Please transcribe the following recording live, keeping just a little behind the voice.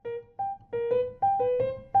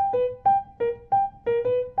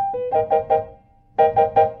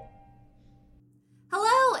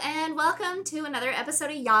welcome to another episode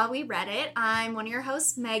of Y'all We Read It. I'm one of your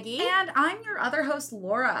hosts, Maggie. And I'm your other host,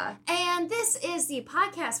 Laura. And this is the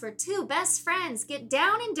podcast where two best friends get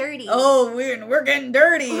down and dirty. Oh, we're getting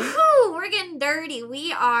dirty. Woohoo, we're getting dirty.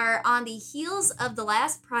 We are on the heels of the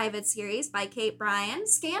last private series by Kate Bryan,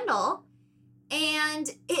 Scandal. And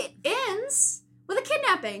it ends with a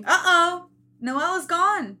kidnapping. Uh-oh. Noelle is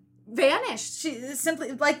gone. Vanished. She is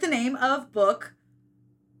simply like the name of book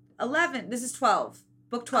 11. This is 12.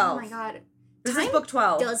 Book 12. Oh my god. This is book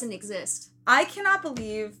 12. Doesn't exist. I cannot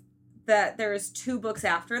believe that there is 2 books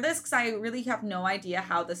after this because I really have no idea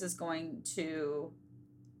how this is going to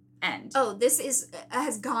end. Oh, this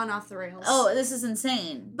has gone off the rails. Oh, this is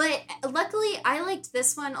insane. But luckily, I liked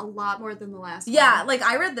this one a lot more than the last one. Yeah, like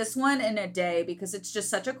I read this one in a day because it's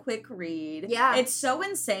just such a quick read. Yeah. It's so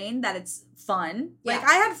insane that it's fun. Yeah. Like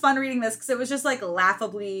I had fun reading this because it was just like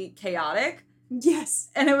laughably chaotic. Yes.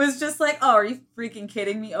 And it was just like, oh, are you freaking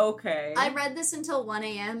kidding me? Okay. I read this until 1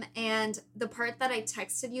 a.m. and the part that I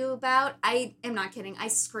texted you about, I am not kidding. I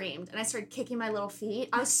screamed and I started kicking my little feet.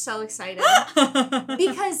 I was so excited.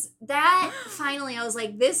 Because that, finally, I was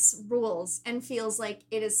like, this rules and feels like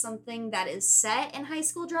it is something that is set in high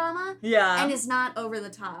school drama. Yeah. And is not over the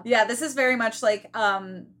top. Yeah, this is very much like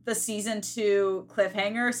the season 2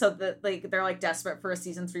 cliffhanger, so that like they're like desperate for a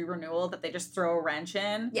season 3 renewal that they just throw a wrench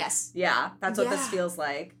in. Yes. Yeah, that's what this Yeah. feels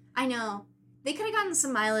like. I know. They could have gotten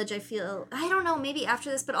some mileage, I feel. I don't know, maybe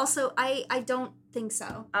after this, but also I don't think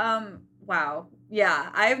so. Wow.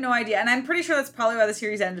 Yeah, I have no idea. And I'm pretty sure that's probably why the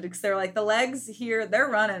series ended, because they're like, the legs here, they're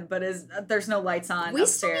running, but there's no lights on We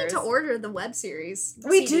upstairs. still need to order the web series.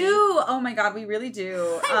 We CD. do. Oh my god, we really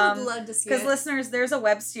do. I would love to see it. Because listeners, there's a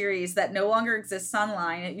web series that no longer exists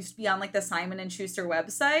online. It used to be on like the Simon and Schuster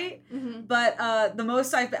website. Mm-hmm. But the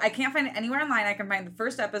most I can't find it anywhere online. I can find the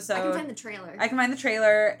first episode. I can find the trailer. I can find the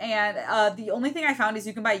trailer, and the only thing I found is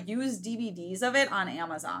you can buy used DVDs of it on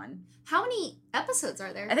Amazon. How many episodes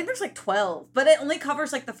are there? I think there's like 12, but it only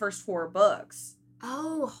covers like the first 4 books.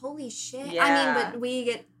 Oh, holy shit. Yeah. I mean, but we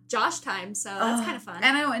get Josh time, so that's kind of fun.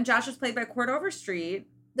 And I know, and Josh is played by Cord Overstreet.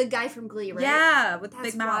 The guy from Glee, right? Yeah, with the That's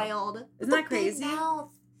big mouth. wild. Isn't With that the big crazy? mouth.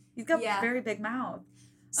 He's got Yeah. a very big mouth.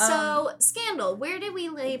 So, Scandal, where did we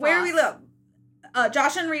leave Where off? we live?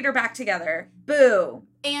 Josh and Reed are back together. Boo.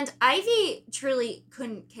 And Ivy truly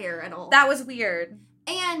couldn't care at all. That was weird.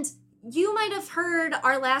 And you might have heard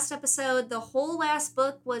our last episode. The whole last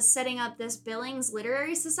book was setting up this Billings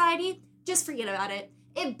Literary Society. Just forget about it.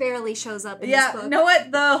 It barely shows up in this book. You know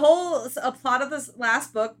what? The whole plot of this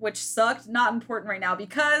last book, which sucked, not important right now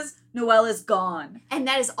because Noelle is gone. And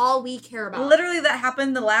that is all we care about. Literally, that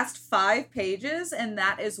happened the last 5 pages, and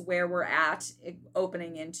that is where we're at,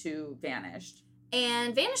 opening into Vanished.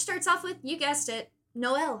 And Vanished starts off with, you guessed it,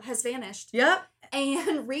 Noelle has vanished. Yep.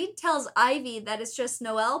 And Reed tells Ivy that it's just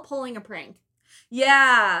Noelle pulling a prank.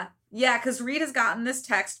 Yeah. Yeah, because Reed has gotten this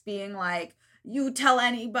text being like, you tell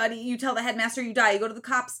anybody, you tell the headmaster you die, you go to the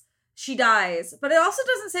cops, she dies. But it also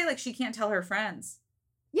doesn't say like she can't tell her friends.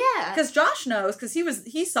 Yeah. Because Josh knows, because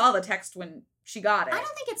he saw the text when she got it. I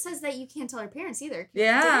don't think it says that you can't tell her parents either.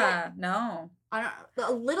 Yeah, Did it? no. I don't.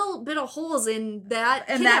 A little bit of holes in that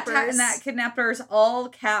And kidnappers. that kidnappers all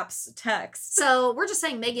caps text. So we're just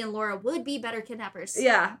saying Maggie and Laura would be better kidnappers.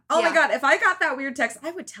 Yeah. Oh Yeah. my god, if I got that weird text,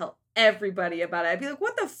 I would tell everybody about it. I'd be like,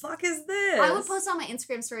 what the fuck is this? I would post on my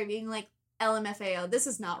Instagram story being like, LMFAO, this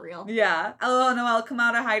is not real. Yeah. Oh, Noelle, come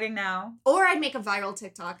out of hiding now. Or I'd make a viral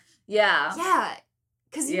TikTok. Yeah. Yeah.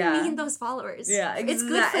 Because you Yeah. need those followers. Yeah. It's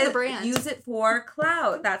good for the brand. Use it for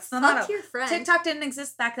clout. That's the Fuck motto. your friend. TikTok didn't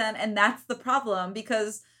exist back then, and that's the problem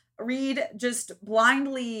because Reed just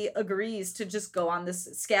blindly agrees to just go on this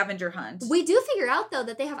scavenger hunt. We do figure out, though,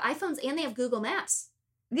 that they have iPhones and they have Google Maps.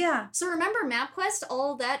 Yeah. So remember MapQuest,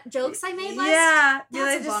 all that jokes I made last? Yeah.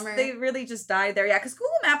 That's a bummer. They really just died there. Yeah, because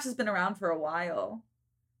Google Maps has been around for a while.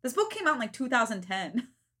 This book came out in like 2010.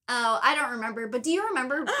 Oh, I don't remember. But do you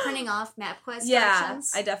remember printing off MapQuest Yeah,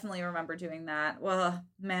 directions? I definitely remember doing that. Well,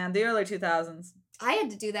 man, the early 2000s. I had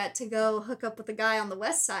to do that to go hook up with a guy on the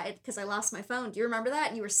west side because I lost my phone. Do you remember that?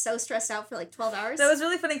 And you were so stressed out for like 12 hours? That was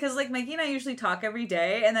really funny because like Maggie and I usually talk every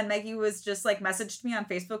day, and then Maggie was just like messaged me on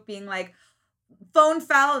Facebook being like, phone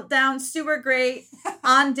fell down, super great,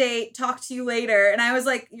 on date, talk to you later. And I was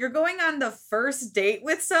like, you're going on the first date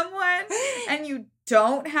with someone and you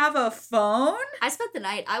don't have a phone? I spent the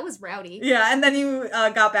night. I was rowdy. Yeah, and then you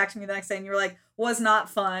got back to me the next day and you were like, was not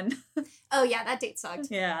fun. Oh, yeah, that date sucked.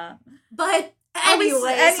 Yeah. But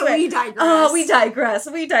anyway, so we digress. Oh, we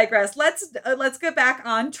digress. Let's get back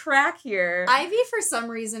on track here. Ivy, for some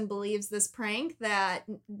reason, believes this prank that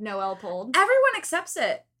Noelle pulled. Everyone accepts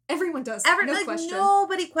it. Everyone does. No question.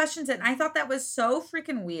 Nobody questions it. And I thought that was so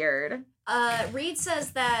freaking weird. Reed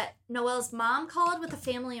says that Noelle's mom called with a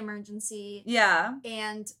family emergency. Yeah.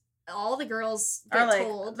 And all the girls get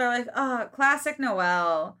told. They're like, oh, classic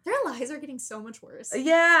Noelle. Their lives are getting so much worse.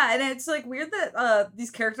 Yeah, and it's like weird that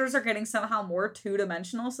these characters are getting somehow more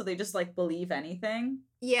two-dimensional, so they just like believe anything.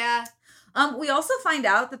 Yeah. We also find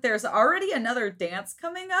out that there's already another dance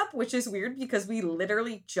coming up, which is weird because we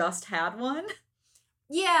literally just had one.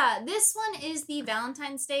 Yeah, this one is the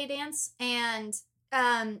Valentine's Day dance, and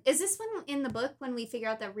is this one in the book when we figure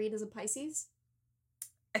out that Reed is a Pisces?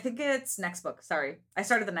 I think it's next book. Sorry. I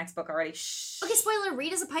started the next book already. Shh. Okay, spoiler,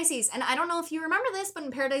 Reed is a Pisces, and I don't know if you remember this, but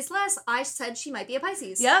in Paradise Lost, I said she might be a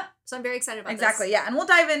Pisces. Yep. So I'm very excited about exactly, this. yeah, and we'll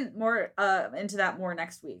dive in more into that more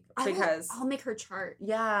next week because I'll make her chart.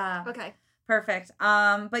 Yeah. Okay. Perfect.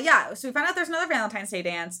 But yeah, so we find out there's another Valentine's Day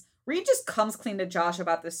dance. Reed just comes clean to Josh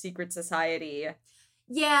about this secret society.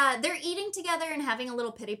 Yeah, they're eating together and having a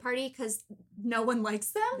little pity party because no one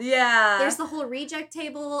likes them. Yeah. There's the whole reject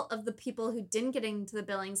table of the people who didn't get into the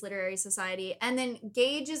Billings Literary Society. And then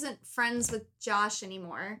Gage isn't friends with Josh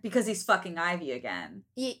anymore. Because he's fucking Ivy again.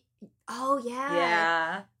 Oh,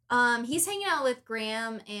 yeah. Yeah. He's hanging out with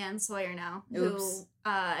Graham and Sawyer now. Oops.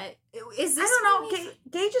 Who, is this I don't know.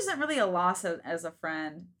 Gage isn't really a loss as a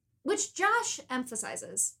friend. Which Josh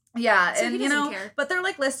emphasizes. Yeah, so and he doesn't care. But they're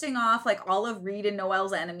like listing off like all of Reed and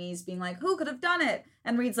Noelle's enemies, being like, who could have done it?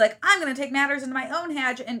 And Reed's like, I'm gonna take matters into my own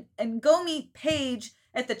hands and go meet Paige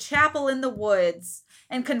at the chapel in the woods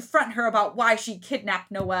and confront her about why she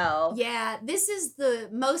kidnapped Noelle. Yeah, this is the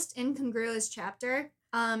most incongruous chapter.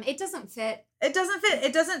 It doesn't fit. It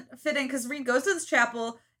doesn't fit in because Reed goes to this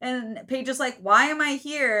chapel and Paige is like, why am I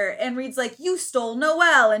here? And Reed's like, you stole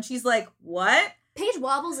Noelle. And she's like, what? Paige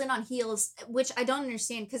wobbles in on heels, which I don't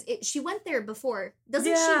understand because she went there before.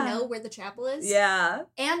 Doesn't she know where the chapel is? Yeah.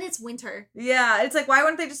 And it's winter. Yeah. It's like, why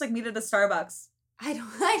wouldn't they just like meet at a Starbucks? I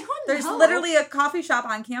don't know. There's literally a coffee shop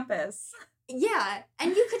on campus. Yeah,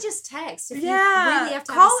 and you could just text if you really have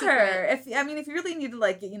to call have a her. If you really need to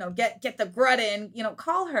like get the grud in,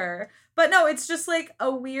 call her. But no, it's just like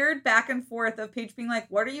a weird back and forth of Paige being like,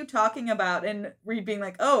 "What are you talking about?" and Reed being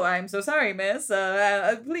like, "Oh, I'm so sorry, miss.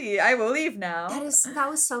 Please, I will leave now." That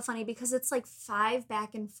was so funny because it's like 5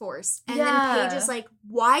 back and forth, and then Paige is like,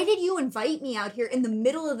 "Why did you invite me out here in the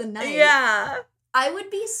middle of the night?" Yeah. I would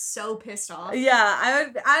be so pissed off. Yeah, I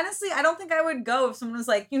would. Honestly, I don't think I would go if someone was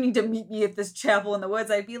like, you need to meet me at this chapel in the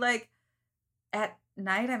woods. I'd be like, at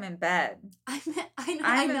night I'm in bed.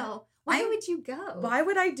 I know. Why would you go? Why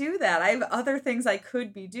would I do that? I have other things I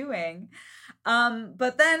could be doing.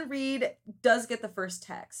 But then Reed does get the first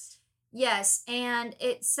text. Yes, and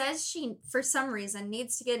it says she, for some reason,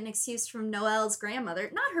 needs to get an excuse from Noelle's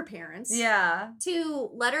grandmother, not her parents. Yeah. To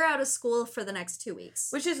let her out of school for the next 2 weeks.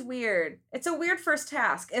 Which is weird. It's a weird first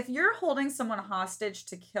task. If you're holding someone hostage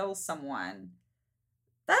to kill someone,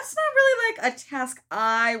 that's not really like a task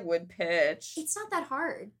I would pitch. It's not that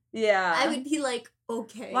hard. Yeah. I would be like,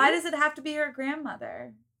 okay. Why does it have to be her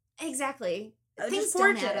grandmother? Exactly. Things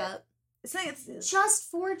don't add up.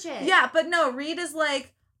 Just forge it. Yeah, but no, Reed is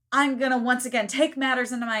like, I'm gonna once again take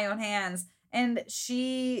matters into my own hands. And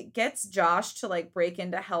she gets Josh to like break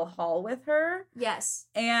into Hell Hall with her. Yes.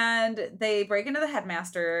 And they break into the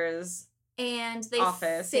headmaster's and they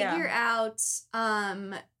office. Figure out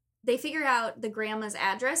they figure out the grandma's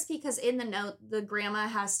address because in the note the grandma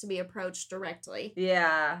has to be approached directly.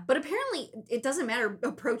 Yeah. But apparently it doesn't matter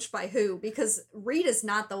approached by who because Reed is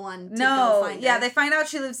not the one to go find her. Yeah, they find out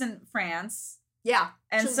she lives in France. Yeah.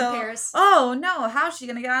 And she's so, in Paris. Oh no, how's she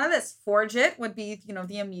gonna get out of this? Forge it would be,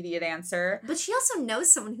 the immediate answer. But she also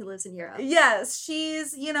knows someone who lives in Europe. Yes,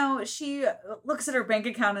 she's, she looks at her bank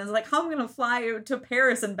account and is like, I'm gonna fly to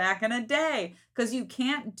Paris and back in a day. Because you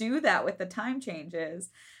can't do that with the time changes.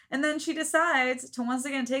 And then she decides to once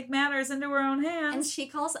again take matters into her own hands. And she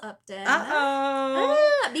calls Upton.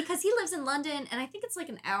 Uh-oh. Because he lives in London, and I think it's like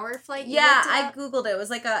an hour flight. Yeah, I Googled it. It was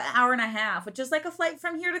like an hour and a half, which is like a flight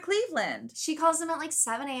from here to Cleveland. She calls him at like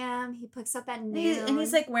 7 a.m. He picks up at noon. And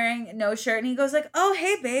he's like wearing no shirt, and he goes like, oh,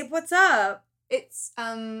 hey, babe, what's up? It's,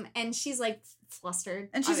 and she's like flustered.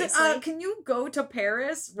 And she's obviously. like, can you go to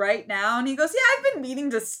Paris right now? And he goes, yeah, I've been meaning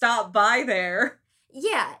to stop by there.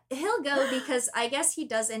 Yeah, he'll go because I guess he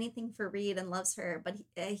does anything for Reed and loves her, but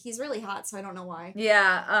he's really hot, so I don't know why.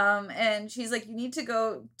 Yeah, and she's like, you need to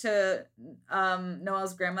go to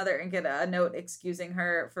Noelle's grandmother and get a note excusing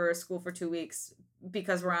her for school for 2 weeks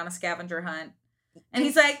because we're on a scavenger hunt. And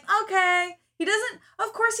he's like, okay. He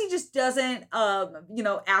just doesn't,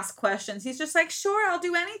 ask questions. He's just like, sure, I'll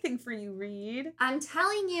do anything for you, Reed. I'm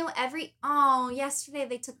telling you, yesterday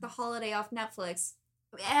they took the holiday off Netflix.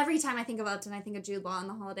 Every time I think of Upton, I think of Jude Law on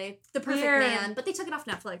The Holiday. The Perfect Weird. Man, but they took it off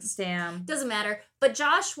Netflix. Damn. Doesn't matter. But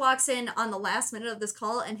Josh walks in on the last minute of this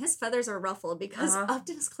call, and his feathers are ruffled because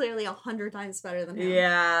Upton is clearly 100 times better than him.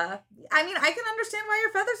 Yeah. I mean, I can understand why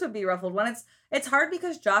your feathers would be ruffled when it's hard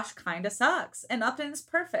because Josh kind of sucks, and Upton's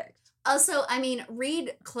perfect. Also, I mean,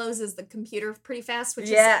 Reed closes the computer pretty fast, which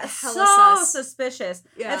is Yeah, hella so suspicious.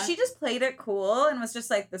 Yeah. If she just played it cool and was just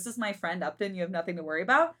like, this is my friend Upton, you have nothing to worry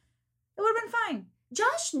about, it would have been fine.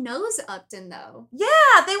 Josh knows Upton, though.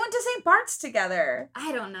 Yeah, they went to St. Bart's together.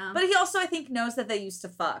 I don't know. But he also, I think, knows that they used to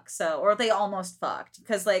fuck, or they almost fucked.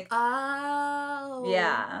 Because, like, Oh.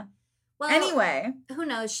 yeah. Well, Anyway. who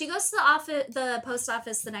knows? She goes to the post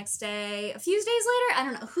office the next day. A few days later, I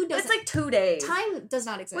don't know. Who does It's like 2 days. Time does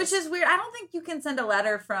not exist. Which is weird. I don't think you can send a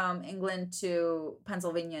letter from England to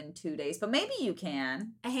Pennsylvania in 2 days, but maybe you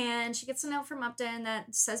can. And she gets a note from Upton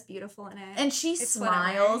that says beautiful in it. And she It's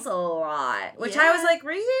smiles whatever. a lot. Which Yeah. I was like,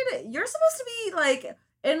 Reed, you're supposed to be like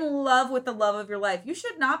in love with the love of your life. You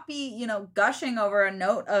should not be, gushing over a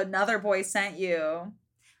note another boy sent you.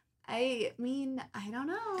 I mean, I don't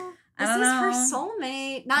know. I This don't is know. her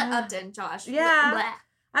soulmate. Not Yeah. Upton, Josh. Yeah. Blah.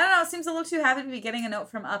 I don't know. It seems a little too happy to be getting a note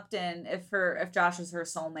from Upton if Josh is her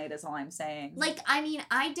soulmate is all I'm saying. Like, I mean,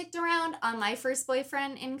 I dicked around on my first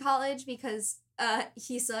boyfriend in college because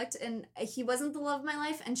he sucked and he wasn't the love of my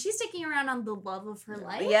life, and she's sticking around on the love of her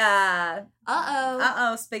life. Yeah.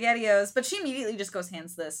 Uh-oh. SpaghettiOs. But she immediately just goes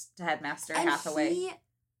hands this to Headmaster And Hathaway. he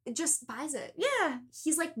just buys it. Yeah.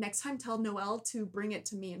 He's like, next time tell Noelle to bring it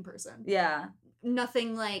to me in person. Yeah.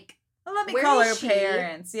 Nothing like, Well, let me Where call is her she?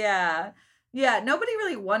 parents. Yeah. Yeah. Nobody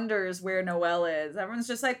really wonders where Noelle is. Everyone's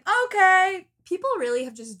just like, okay. people really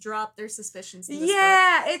have just dropped their suspicions in this book.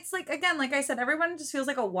 Yeah. It's like, again, like I said, everyone just feels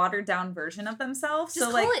like a watered down version of themselves. Just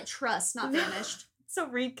so, call like, it trust, not vanished. so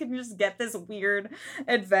Reed can just get this weird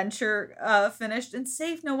adventure finished and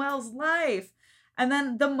save Noelle's life. And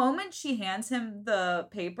then the moment she hands him the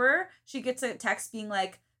paper, she gets a text being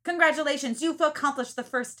like, congratulations, you've accomplished the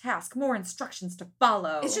first task. More instructions to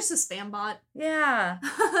follow. It's just a spam bot. Yeah.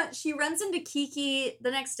 She runs into Kiki the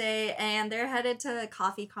next day, and they're headed to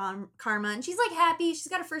Coffee Karma, and she's like happy. She's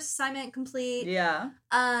got her first assignment complete. Yeah.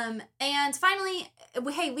 And finally,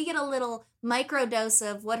 hey, we get a little micro dose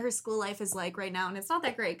of what her school life is like right now, and it's not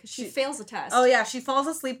that great because she fails a test. Oh yeah, she falls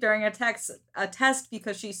asleep during a test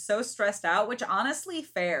because she's so stressed out, which honestly,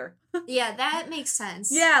 fair. Yeah, that makes sense.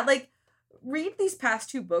 Yeah, like, Read these past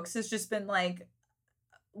 2 books has just been like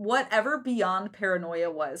whatever Beyond Paranoia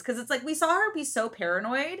was, because it's like we saw her be so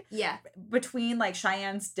paranoid Yeah. between like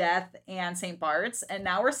Cheyenne's death and St. Bart's, and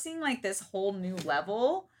now we're seeing like this whole new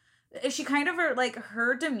level. She kind of like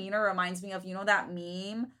her demeanor reminds me of that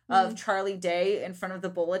meme of Charlie Day in front of the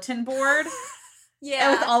bulletin board. Yeah.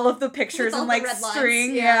 And with all of the pictures With all and the like red lines,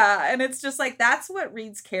 string. yeah. Yeah. And it's just like that's what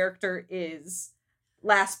Reed's character is.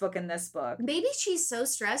 Last book in this book. Maybe she's so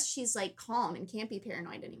stressed she's like calm and can't be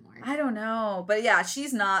paranoid anymore. I don't know. But yeah,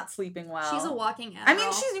 she's not sleeping well. She's a walking Adderall. I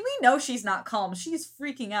mean, we know she's not calm. She's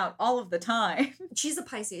freaking out all of the time. She's a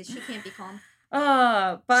Pisces. She can't be calm.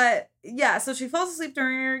 But yeah, so she falls asleep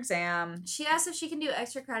during her exam. She asks if she can do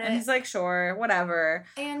extra credit. And he's like, sure, whatever.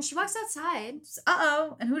 And she walks outside.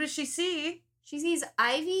 Uh-oh. And who does she see? She sees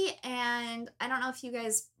Ivy, and I don't know if you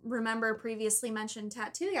guys remember previously mentioned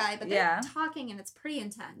Tattoo Guy, but they're talking and it's pretty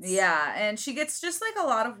intense. Yeah, and she gets just like a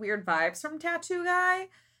lot of weird vibes from Tattoo Guy.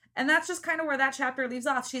 And that's just kind of where that chapter leaves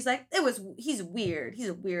off. She's like, he's weird. He's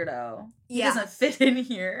a weirdo. He doesn't fit in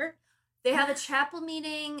here. They have a chapel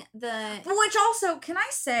meeting. Which also, can I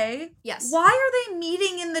say, yes. Why are they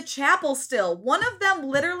meeting in the chapel still? One of them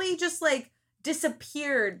literally just like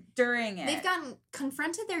disappeared during it. They've gotten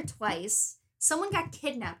confronted there twice. Someone got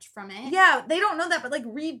kidnapped from it. Yeah, they don't know that, but like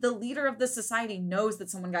Reed, the leader of the society, knows that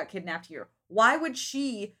someone got kidnapped here. Why would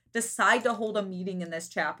she decide to hold a meeting in this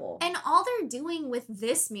chapel? And all they're doing with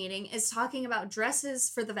this meeting is talking about dresses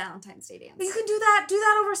for the Valentine's Day dance. You can do that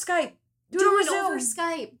over Skype. Do it over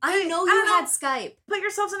Skype. I know you had Skype. Put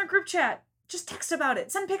yourselves in a group chat. Just text about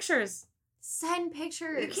it. Send pictures. Send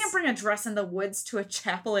pictures. You can't bring a dress in the woods to a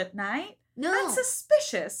chapel at night. No. That's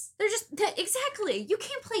suspicious. They're just, exactly. You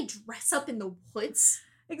can't play dress up in the woods.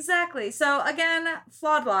 Exactly. So again,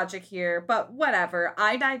 flawed logic here, but whatever.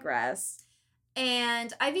 I digress.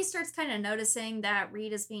 And Ivy starts kind of noticing that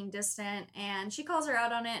Reed is being distant, and she calls her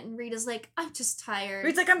out on it, and Reed is like, I'm just tired.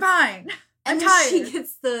 Reed's like, I'm fine. I'm And then tired. she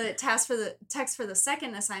gets the text for the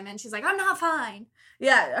second assignment. She's like, I'm not fine.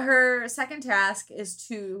 Yeah, her second task is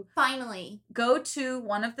to Finally. go to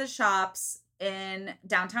one of the shops in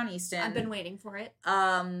downtown Easton. I've been waiting for it.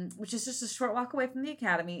 Which is just a short walk away from the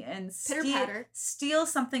academy, and steal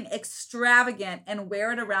something extravagant and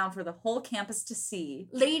wear it around for the whole campus to see.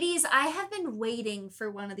 Ladies, I have been waiting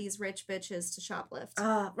for one of these rich bitches to shoplift.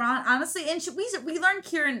 Ron, honestly, and we learned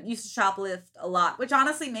Kieran used to shoplift a lot, which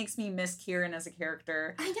honestly makes me miss Kieran as a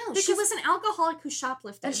character. I know, she was an alcoholic who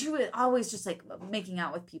shoplifted. And she was always just like making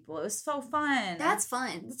out with people. It was so fun. That's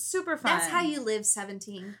fun. It's super fun. That's how you live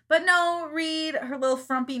 17. But no, Reed, her little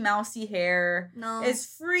frumpy, mousy hair is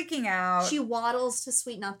freaking out. She waddles to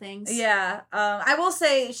Sweet Nothings. Yeah. I will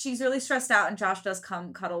say she's really stressed out, and Josh does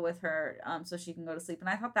come cuddle with her so she can go to sleep. And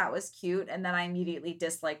I thought that was cute. And then I immediately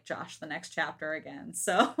disliked Josh the next chapter again.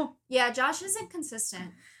 So yeah, Josh isn't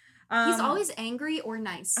consistent. He's always angry or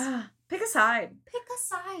nice. Pick a side. Pick a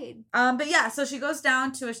side. But yeah, so she goes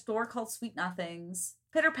down to a store called Sweet Nothings.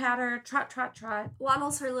 Pitter patter, trot, trot, trot.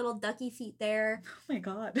 Waddles her little ducky feet there. Oh my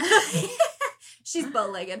God. She's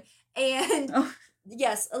bow-legged. And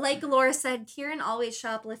yes, like Laura said, Kieran always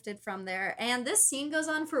shoplifted from there. And this scene goes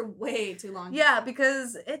on for way too long. Yeah,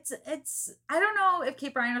 because it's I don't know if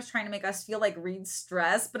Kate Bryan was trying to make us feel like Reed's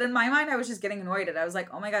stress, but in my mind I was just getting annoyed at it. I was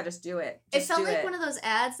like, oh my God, just do it. It felt like one of those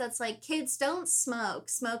ads that's like, kids, don't smoke.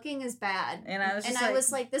 Smoking is bad. And I was just I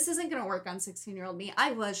was like, this isn't going to work on 16-year-old me.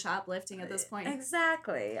 I was shoplifting at this point.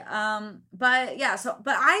 Exactly. But yeah,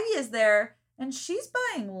 but Ivy is there and she's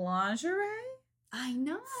buying lingerie. I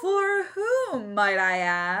know. For whom, might I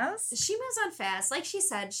ask? She moves on fast. Like she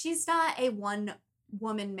said, she's not a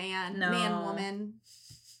one-woman man-woman.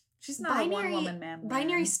 She's not a one-woman man.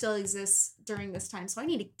 Binary still exists during this time, so I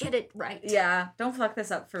need to get it right. Yeah, don't fuck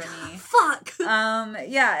this up for me. Fuck!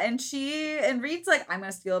 Yeah, and Reed's like, I'm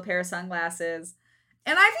gonna steal a pair of sunglasses.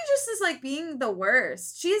 And Ivy just is like being the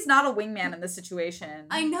worst. She is not a wingman in this situation.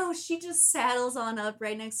 I know. She just saddles on up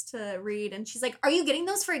right next to Reed and she's like, are you getting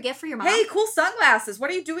those for a gift for your mom? Hey, cool sunglasses. What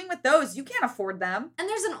are you doing with those? You can't afford them. And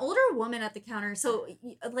there's an older woman at the counter. So,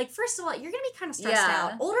 like, first of all, you're going to be kind of stressed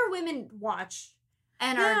out. Older women watch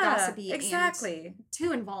and are gossipy. Exactly. And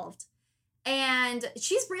too involved. And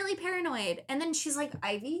she's really paranoid. And then she's like,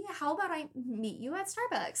 Ivy, how about I meet you at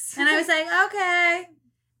Starbucks? And I was like, okay.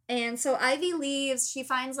 And so Ivy leaves. She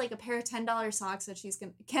finds like a pair of $10 socks that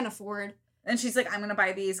can afford. And she's like, I'm going to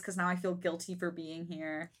buy these because now I feel guilty for being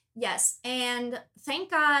here. Yes. And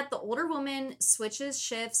thank God the older woman switches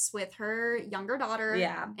shifts with her younger daughter.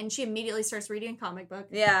 Yeah. And she immediately starts reading a comic book.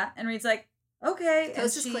 Yeah. And Reed's like, okay.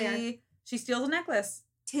 Coast is clear. She steals a necklace.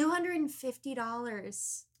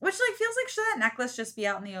 $250. Which like feels like, should that necklace just be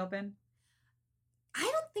out in the open? I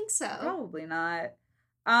don't think so. Probably not.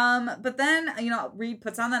 But then, Reed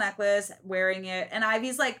puts on the necklace, wearing it, and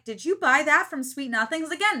Ivy's like, did you buy that from Sweet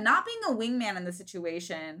Nothings? Again, not being a wingman in the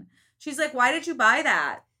situation. She's like, why did you buy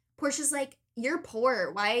that? Portia's like, you're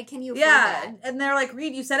poor. Why can you afford that? And they're like,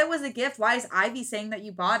 Reed, you said it was a gift. Why is Ivy saying that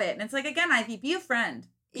you bought it? And it's like, again, Ivy, be a friend.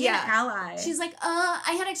 Be an ally. She's like,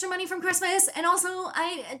 I had extra money from Christmas, and also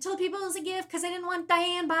I told people it was a gift because I didn't want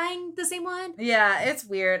Diane buying the same one. Yeah, it's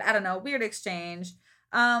weird. I don't know. Weird exchange.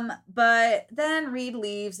 But then Reed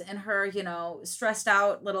leaves and her, stressed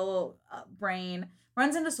out little brain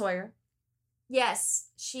runs into Sawyer. Yes,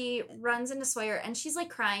 she runs into Sawyer and she's like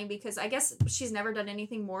crying because I guess she's never done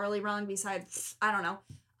anything morally wrong besides, I don't know,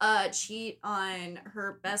 cheat on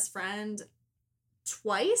her best friend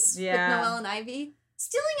twice with Noelle and Ivy.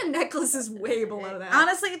 Stealing a necklace is way below that.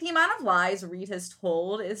 Honestly, the amount of lies Reed has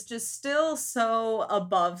told is just still so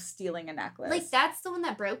above stealing a necklace. Like, that's the one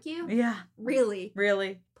that broke you? Yeah. Really?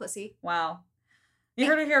 Really? Pussy. Wow. You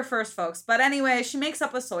heard it here first, folks. But anyway, she makes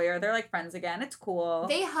up with Sawyer. They're like friends again. It's cool.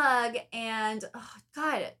 They hug and, oh,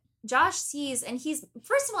 God, Josh sees, and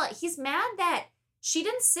first of all, he's mad that she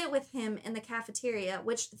didn't sit with him in the cafeteria,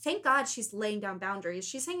 which, thank God, she's laying down boundaries.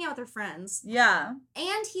 She's hanging out with her friends. Yeah.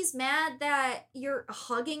 And he's mad that you're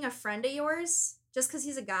hugging a friend of yours just because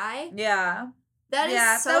he's a guy. Yeah. That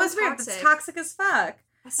is so that was toxic. weird. That's toxic as fuck.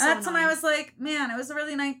 That's when I was like, man, it was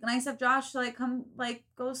really nice of Josh to like come like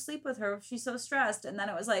go sleep with her. She's so stressed. And then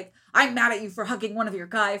it was like, I'm mad at you for hugging one of your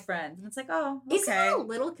guy friends. And it's like, oh, okay. Isn't it a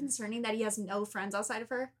little concerning that he has no friends outside of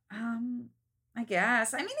her? I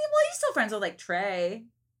guess. I mean, well, he's still friends with like Trey.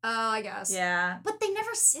 Oh, I guess. Yeah. But they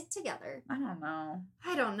never sit together. I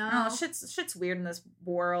don't know. Oh, shit's weird in this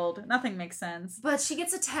world. Nothing makes sense. But she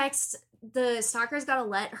gets a text. The stalker's got to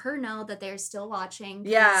let her know that they're still watching.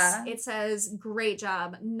 Yeah. It says, great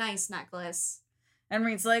job. Nice necklace. And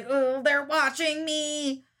Reed's like, oh, they're watching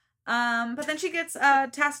me. But then she gets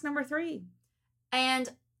task number 3. And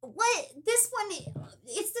What? This one,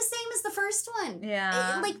 it's the same as the first one.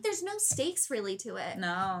 Yeah. Like, there's no stakes really to it.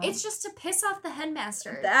 No. It's just to piss off the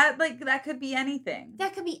headmaster. That could be anything.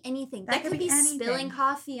 That could be anything. That could be anything. spilling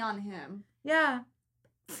coffee on him. Yeah.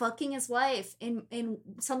 Fucking his wife in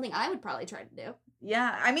something I would probably try to do.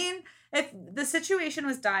 Yeah. I mean, if the situation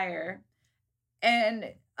was dire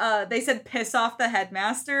and they said piss off the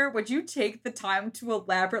headmaster, would you take the time to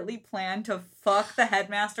elaborately plan to fuck the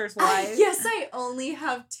headmaster's wife? Yes, I only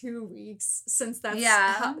have 2 weeks since that's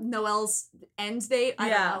Noelle's end date. I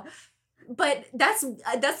don't know. But that's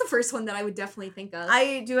the first one that I would definitely think of.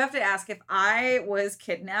 I do have to ask, if I was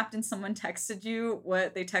kidnapped and someone texted you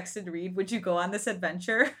what they texted Reed, would you go on this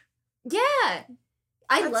adventure? Yeah.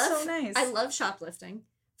 That's so nice. I love shoplifting.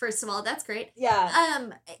 First of all, that's great. Yeah.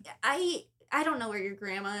 I don't know where your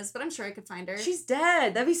grandma is, but I'm sure I could find her. She's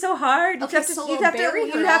dead. That'd be so hard. Okay, You'd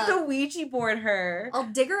have to Ouija board her. I'll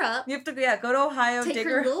dig her up. You have to go to Ohio, take dig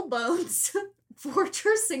her little bones, forge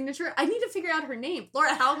her signature. I need to figure out her name.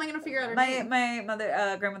 Laura, how am I going to figure out her name?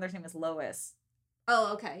 My grandmother's name is Lois.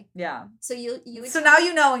 Oh, okay. Yeah. So you would So now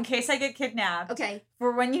you know, in case I get kidnapped. Okay.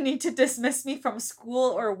 For when you need to dismiss me from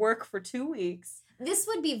school or work for 2 weeks. This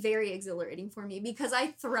would be very exhilarating for me because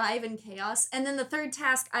I thrive in chaos. And then the third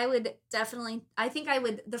task, the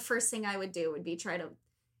first thing I would do would be try to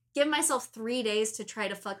give myself 3 days to try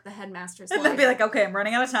to fuck the headmaster's wife. And then be like, okay, I'm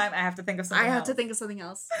running out of time. I have to think of something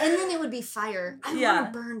else. And then it would be fire. I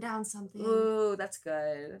want to burn down something. Ooh, that's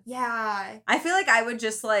good. Yeah. I feel like I would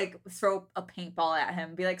just, like, throw a paintball at him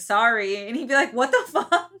and be like, sorry. And he'd be like, what the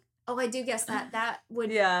fuck? Oh, I do guess that. That would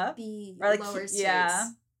be or like, lower stakes. Yeah.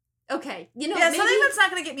 Okay. Maybe something that's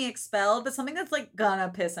not going to get me expelled, but something that's, like, gonna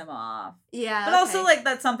piss him off. Yeah. But also, like,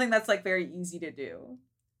 that's something that's, like, very easy to do.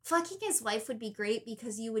 Fucking his wife would be great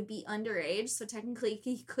because you would be underage, so technically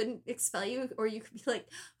he couldn't expel you, or you could be like,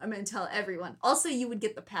 I'm gonna tell everyone. Also, you would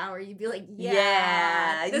get the power. You'd be like,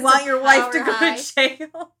 yeah. You want your wife to go to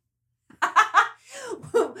jail?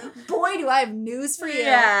 Boy, do I have news for you.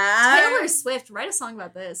 Yeah. Taylor Swift, write a song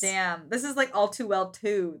about this. Damn. This is like All Too Well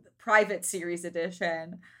 2, the private series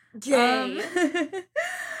edition. Gay.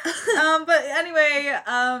 But anyway,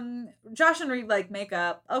 Josh and Reed like make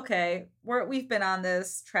up. Okay, we've been on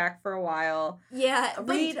this track for a while. Yeah,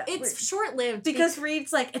 Reed, it's short-lived because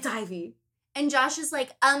Reed's like, it's Ivy. And Josh is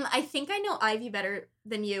like, I think I know Ivy better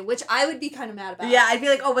than you, which I would be kind of mad about. Yeah, I'd be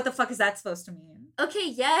like, oh, what the fuck is that supposed to mean? Okay,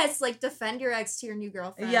 yes, like defend your ex to your new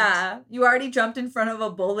girlfriend. Yeah, you already jumped in front of a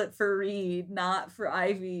bullet for Reed, not for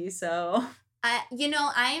Ivy, so... I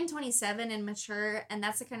am 27 and mature, and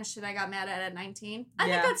that's the kind of shit I got mad at 19. I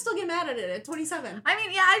think I'd still get mad at it at 27. I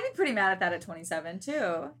mean, yeah, I'd be pretty mad at that at 27,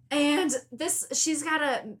 too. And she's got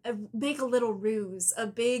to make a little ruse, a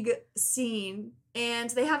big scene,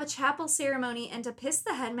 and they have a chapel ceremony, and to piss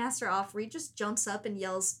the headmaster off, Reed just jumps up and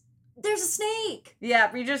yells, "There's a snake!"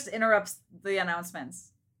 Yeah, Reed just interrupts the announcements.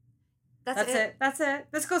 That's it.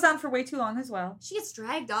 This goes on for way too long as well. She gets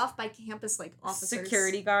dragged off by campus, like, officers.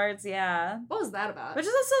 Security guards, yeah. What was that about? Which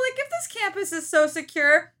is also, like, if this campus is so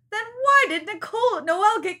secure, then why did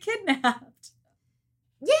Noelle get kidnapped?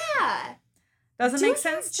 Yeah. Doesn't make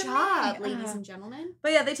sense to me. Ladies and gentlemen.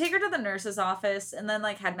 But yeah, they take her to the nurse's office, and then,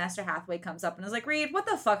 like, Headmaster Hathaway comes up and is like, Reed, what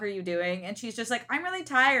the fuck are you doing? And she's just like, I'm really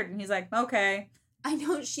tired. And he's like, okay. I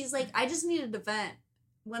know. She's like, I just needed to vent.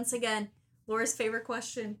 Once again, Laura's favorite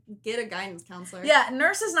question, get a guidance counselor. Yeah,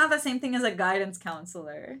 nurse is not the same thing as a guidance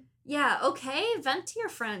counselor. Yeah, okay, vent to your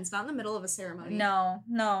friends, not in the middle of a ceremony. No,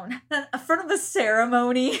 in front of a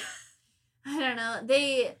ceremony. I don't know.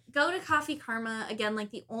 They go to Coffee Karma, again,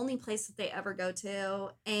 like the only place that they ever go to,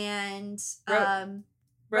 and,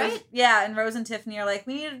 right? Yeah, and Rose and Tiffany are like,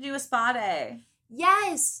 we need to do a spa day.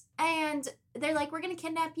 Yes, and they're like, we're gonna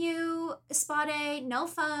kidnap you, spa day, no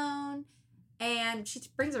phone. And she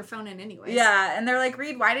brings her phone in anyway. Yeah, and they're like,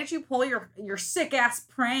 Reed, why did you pull your sick-ass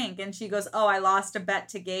prank? And she goes, oh, I lost a bet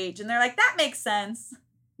to Gage. And they're like, that makes sense.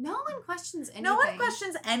 No one questions anything. No one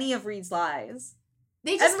questions any of Reed's lies.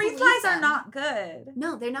 They just and Reed's lies are not good.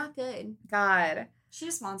 No, they're not good. God. She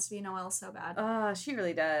just wants to be Noelle so bad. Oh, she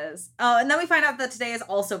really does. Oh, and then we find out that today is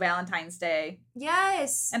also Valentine's Day.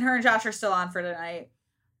 Yes. And her and Josh are still on for tonight.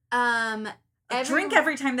 Drink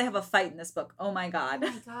every time they have a fight in this book. Oh my god. Oh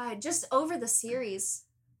my god. Just over the series.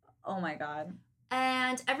 Oh my god.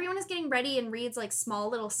 And everyone is getting ready and Reed's like small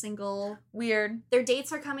little single. Weird. Their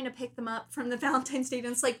dates are coming to pick them up from the Valentine's Day, and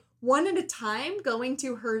it's like one at a time going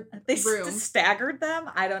to her room. They staggered them?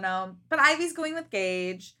 I don't know. But Ivy's going with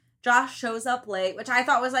Gage. Josh shows up late, which I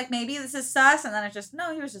thought was like, maybe this is sus, and then it's just,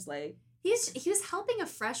 no, he was just late. He was helping a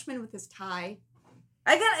freshman with his tie.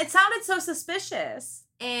 Again, it sounded so suspicious.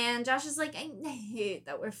 And Josh is like, I hate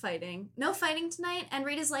that we're fighting. No fighting tonight. And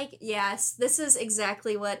Reed is like, yes, this is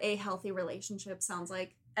exactly what a healthy relationship sounds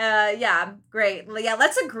like. Yeah, great. Yeah,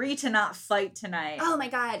 let's agree to not fight tonight. Oh my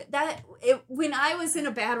God. When I was in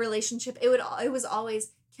a bad relationship, it was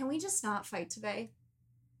always, can we just not fight today?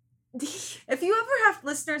 If you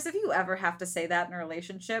ever have to say that in a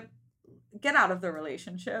relationship, get out of the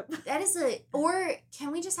relationship. Or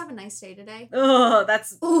can we just have a nice day today? Oh,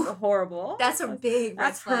 that's horrible. That's a big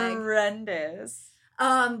red flag. Horrendous.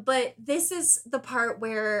 But this is the part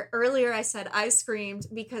where earlier I said I screamed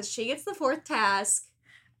because she gets the 4th task.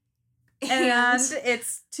 And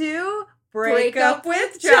it's to break up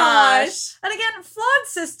with Josh. And again, flawed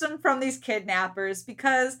system from these kidnappers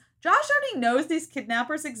because Josh already knows these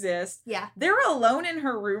kidnappers exist. Yeah. They're alone in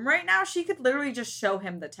her room right now. She could literally just show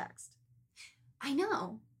him the text. I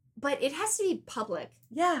know. But it has to be public.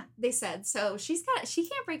 Yeah. They said. So she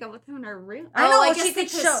can't break up with him in her room. I know. I guess she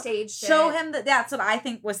could show him that. That's what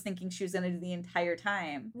I was thinking she was going to do the entire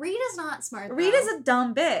time. Reed is not smart, though. Reed is a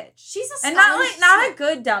dumb bitch. She's a and not a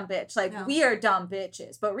good dumb bitch. Like, no. We are dumb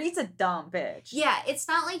bitches. But Reed's a dumb bitch. Yeah, it's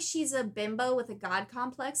not like she's a bimbo with a god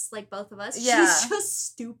complex like both of us. Yeah. She's just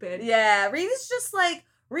stupid. Yeah, Reed is just like,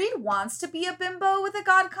 Reed wants to be a bimbo with a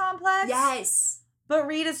god complex. Yes. But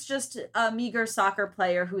Reed is just a meager soccer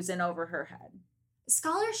player who's in over her head.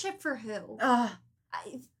 Scholarship for who?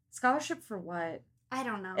 Scholarship for what? I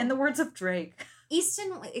don't know. In the words of Drake.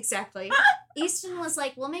 Exactly. Easton was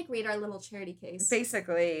like, we'll make Reed our little charity case.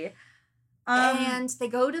 Basically. And they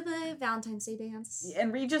go to the Valentine's Day dance.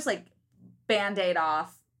 And Reed just like Band-Aid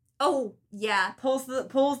off. Oh, yeah. Pulls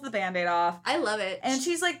the Band-Aid off. I love it. And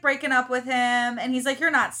she's like breaking up with him. And he's like,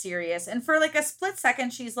 you're not serious. And for like a split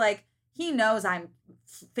second, she's like, he knows I'm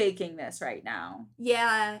faking this right now.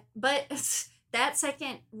 Yeah, but that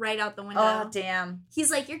second, right out the window. Oh, damn.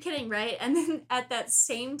 He's like, you're kidding, right? And then at that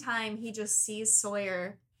same time, he just sees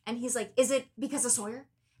Sawyer. And he's like, is it because of Sawyer?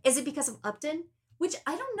 Is it because of Upton? Which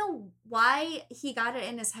I don't know why he got it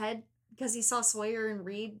in his head. Because he saw Sawyer and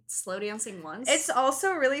Reed slow dancing once. It's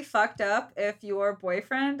also really fucked up if your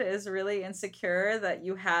boyfriend is really insecure that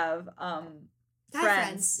you have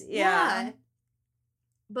friends. Yeah.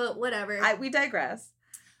 But whatever. We digress.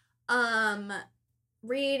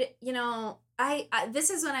 Reed, I this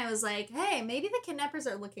is when I was like, hey, maybe the kidnappers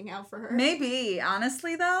are looking out for her. Maybe,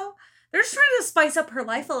 honestly though, they're just trying to spice up her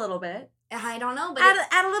life a little bit. I don't know, but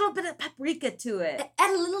add a little bit of paprika to it.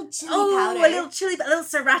 Add a little chili powder. A little chili, a little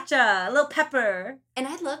sriracha, a little pepper. And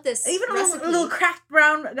I love this. Even recipe. a little cracked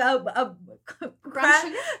brown,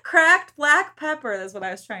 cracked black pepper. That's what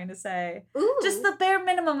I was trying to say. Ooh. Just the bare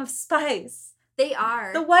minimum of spice. They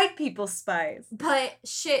are. The white people spice. But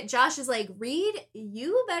shit, Josh is like, Reed,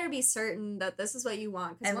 you better be certain that this is what you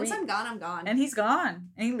want. Because once I'm gone, I'm gone. And he's gone.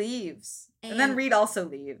 And he leaves. And then Reed also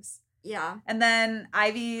leaves. Yeah. And then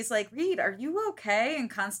Ivy's like, Reed, are you okay? And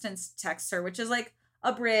Constance texts her, which is like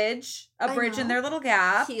a bridge in their little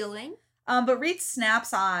gap. Healing. But Reed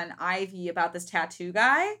snaps on Ivy about this tattoo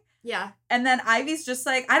guy. Yeah. And then Ivy's just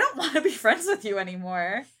like, I don't want to be friends with you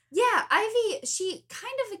anymore. Yeah, Ivy, she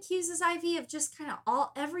kind of accuses Ivy of just kind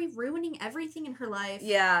of ruining everything in her life.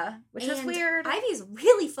 Yeah, which is weird. Ivy's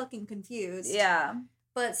really fucking confused. Yeah.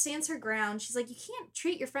 But stands her ground. She's like, you can't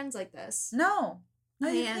treat your friends like this. No,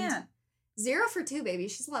 you can't. 0 for 2, baby.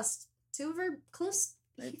 She's lost 2 of her close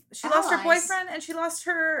She lost her boyfriend and she lost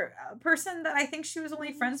her person that I think she was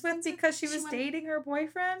only friends with because she was dating her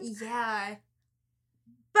boyfriend. Yeah.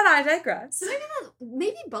 But I digress. So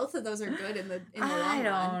maybe both of those are good in the long run.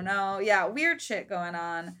 I don't know. Yeah, weird shit going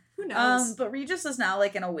on. Who knows? But Regis is now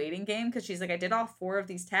like in a waiting game because she's like, I did all 4 of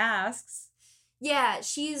these tasks. Yeah,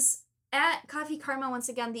 she's at Coffee Karma once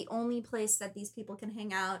again, the only place that these people can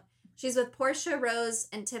hang out. She's with Portia, Rose,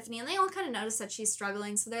 and Tiffany, and they all kind of notice that she's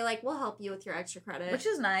struggling, so they're like, we'll help you with your extra credit. Which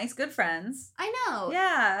is nice. Good friends. I know.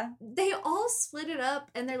 Yeah. They all split it up,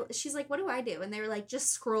 and she's like, what do I do? And they were like, just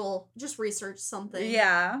scroll, just research something.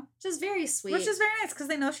 Yeah. Just very sweet. Which is very nice, because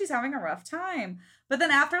they know she's having a rough time. But then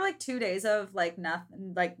after like 2 days of like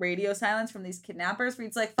nothing, like radio silence from these kidnappers,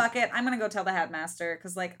 Reed's like, fuck it, I'm gonna go tell the headmaster,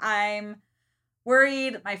 because like I'm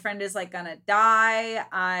worried my friend is like gonna die.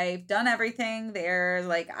 I've done everything there.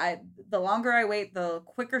 Like the longer I wait, the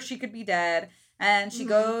quicker she could be dead. And she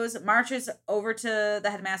marches over to the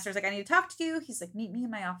headmaster's like, I need to talk to you. He's like, meet me in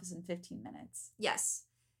my office in 15 minutes. Yes.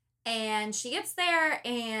 And she gets there,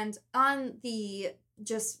 and on the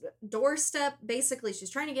just doorstep, basically she's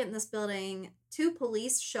trying to get in this building. 2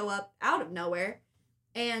 police show up out of nowhere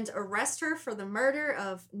and arrest her for the murder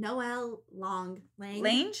of Noelle Lange.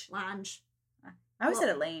 I always said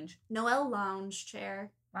it Lange. Noelle Lounge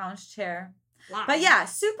Chair. Lounge chair. But yeah,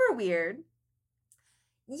 super weird.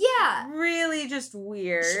 Yeah. Really just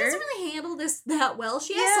weird. She doesn't really handle this that well.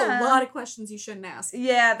 She asks a lot of questions you shouldn't ask.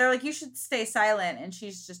 Yeah, they're like, you should stay silent, and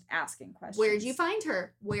she's just asking questions. Where'd you find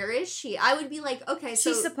her? Where is she? I would be like, okay,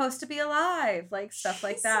 so... She's supposed to be alive. Like, stuff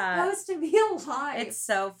like that. She's supposed to be alive. It's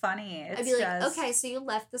so funny. I'd be like, okay, so you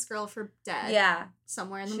left this girl for dead. Yeah.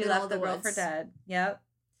 Somewhere in the middle of the woods. She left the girl for dead. Yep.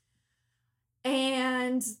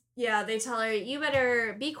 And... yeah, they tell her, you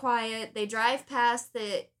better be quiet. They drive past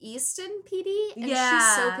the Easton PD, and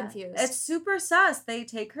she's so confused. It's super sus. They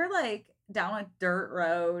take her, like, down a dirt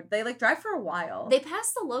road. They, like, drive for a while. They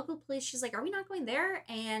pass the local police. She's like, are we not going there?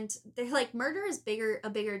 And they're like, murder is a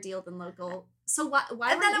bigger deal than local. So why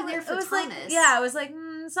weren't you there for Thomas? Like, yeah, I was like,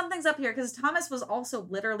 something's up here. Because Thomas was also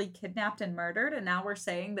literally kidnapped and murdered, and now we're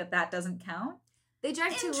saying that doesn't count? They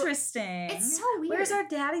drive to... Interesting. It's so weird. Where's our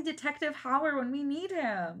daddy, Detective Howard, when we need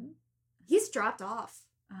him? He's dropped off.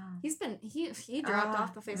 Oh. He dropped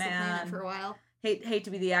off the face of the planet for a while. Hate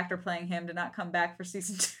to be the actor playing him to not come back for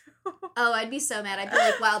season 2. Oh, I'd be so mad. I'd be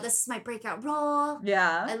like, wow, this is my breakout role.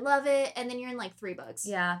 Yeah. I love it. And then you're in like 3 books.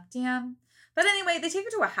 Yeah. Damn. But anyway, they take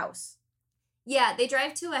her to a house. Yeah, they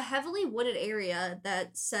drive to a heavily wooded area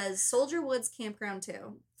that says Soldier Woods Campground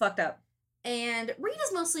 2. Fucked up. And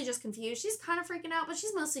Rita's mostly just confused. She's kind of freaking out, but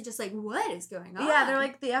she's mostly just like, what is going on? Yeah, they're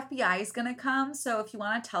like, the FBI is going to come, so if you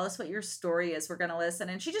want to tell us what your story is, we're going to listen.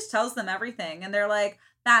 And she just tells them everything, and they're like,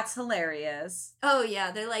 that's hilarious. Oh, yeah,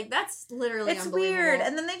 they're like, that's literally It's weird.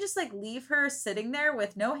 And then they just, like, leave her sitting there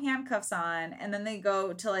with no handcuffs on, and then they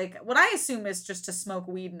go to, like, what I assume is just to smoke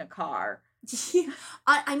weed in a car. Yeah.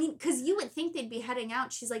 I mean, because you would think they'd be heading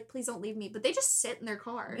out. She's like, please don't leave me. But they just sit in their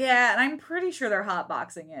car. Yeah, and I'm pretty sure they're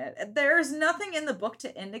hotboxing it. There's nothing in the book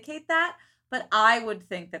to indicate that, but I would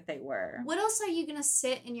think that they were. What else are you going to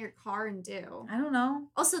sit in your car and do? I don't know.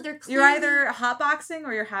 Also, they're clearly... You're either hotboxing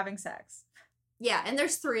or you're having sex. Yeah, and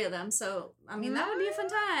there's 3 of them, so, I mean, that would be a fun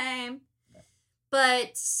time.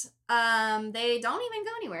 But they don't even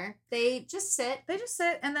go anywhere. They just sit.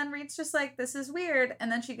 And then Reed's just like, this is weird.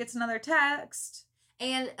 And then she gets another text.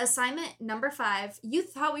 And assignment number 5, you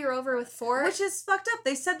thought we were over with 4. Which is fucked up.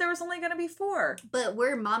 They said there was only going to be 4. But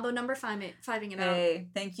we're Mambo number 5ing it out. Hey,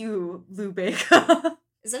 thank you, Lou Bega.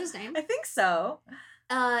 Is that his name? I think so.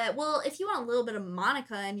 Well, if you want a little bit of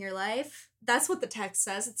Monica in your life, that's what the text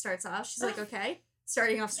says. It starts off. She's like, okay.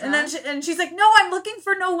 Starting off strong. And then she's like, no, I'm looking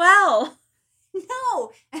for Noelle.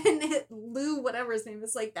 No, and Lou, whatever his name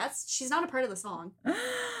is, like, she's not a part of the song.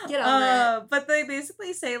 Get over it. But they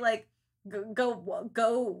basically say, like,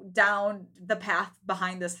 go down the path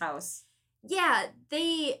behind this house. Yeah,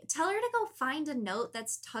 they tell her to go find a note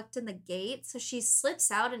that's tucked in the gate, so she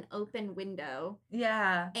slips out an open window.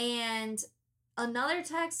 Yeah. And another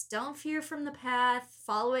text, don't fear from the path,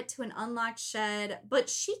 follow it to an unlocked shed, but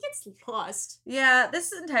she gets lost. Yeah,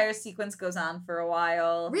 this entire sequence goes on for a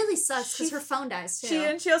while. Really sucks because her phone dies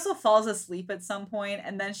too. She also falls asleep at some point,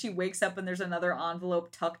 and then she wakes up and there's another envelope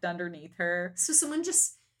tucked underneath her. So someone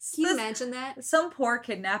just... Can you imagine that? Some poor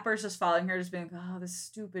kidnapper's just following her, just being like, oh, this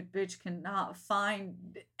stupid bitch cannot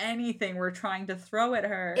find anything we're trying to throw at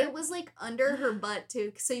her. It was, like, under her butt,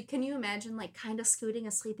 too. So can you imagine, like, kind of scooting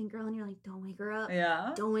a sleeping girl, and you're like, don't wake her up.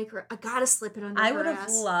 Yeah. Don't wake her up. I gotta slip it under her I would have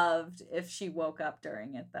ass. loved if she woke up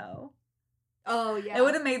during it, though. Oh, yeah. It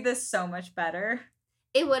would have made this so much better.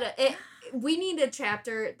 It would have. We need a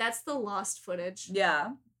chapter. That's the lost footage.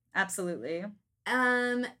 Yeah, absolutely.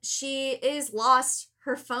 She is lost.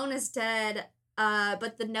 Her phone is dead,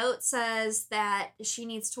 but the note says that she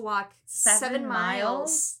needs to walk 7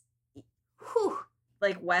 miles. Whew.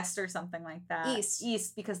 Like west or something like that.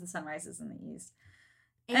 East, because the sun rises in the east.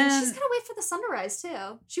 And she's gotta wait for the sun to rise,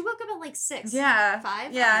 too. She woke up at, like, 6. Yeah.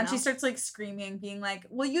 5? Yeah, and she starts, like, screaming, being like,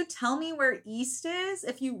 will you tell me where east is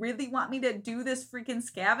if you really want me to do this freaking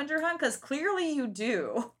scavenger hunt? Because clearly you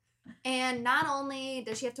do. And not only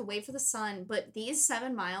does she have to wait for the sun, but these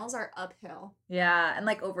 7 miles are uphill. Yeah, and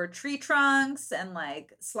like over tree trunks and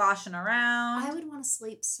like sloshing around. I would want to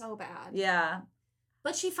sleep so bad. Yeah.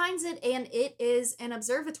 But she finds it, and it is an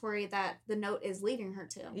observatory that the note is leading her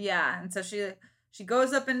to. Yeah, and so she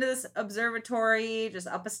goes up into this observatory, just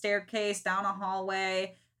up a staircase, down a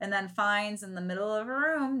hallway, and then finds in the middle of a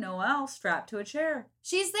room Noelle strapped to a chair.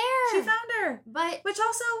 She's there! She found her! But... Which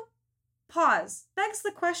also... Pause. Begs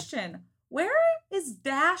the question, where is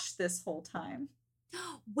Dash this whole time?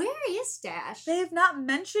 Where is Dash? They have not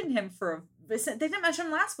mentioned him they didn't mention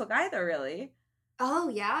him last book either, really. Oh,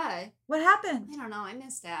 yeah. What happened? I don't know. I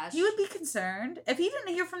miss Dash. He would be concerned. If he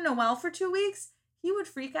didn't hear from Noelle for 2 weeks, he would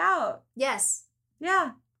freak out. Yes.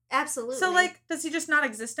 Yeah. Absolutely. So, like, does he just not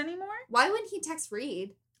exist anymore? Why wouldn't he text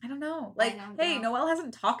Reed? I don't know. Like, hey, Noelle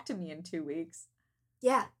hasn't talked to me in 2 weeks.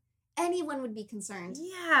 Yeah. anyone would be concerned.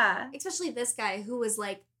 Yeah. Especially this guy who was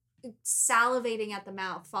like salivating at the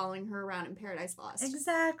mouth following her around in Paradise Lost.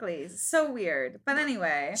 Exactly. So weird. But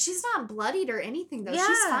anyway. She's not bloodied or anything though. Yeah.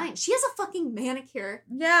 She's fine. She has a fucking manicure.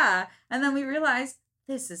 Yeah. And then we realized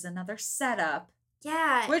this is another setup.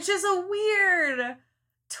 Yeah. Which is a weird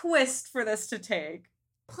twist for this to take.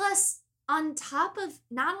 Plus, on top of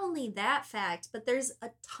not only that fact, but there's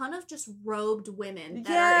a ton of just robed women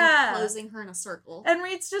that are enclosing her in a circle. And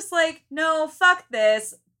Reed's just like, no, fuck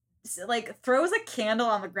this. Like, throws a candle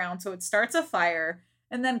on the ground so it starts a fire,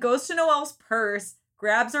 and then goes to Noelle's purse,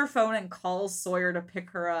 grabs her phone, and calls Sawyer to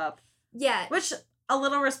pick her up. Yeah. Which, a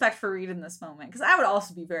little respect for Reed in this moment, because I would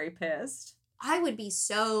also be very pissed. I would be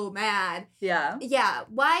so mad. Yeah. Yeah.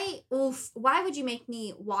 Why would you make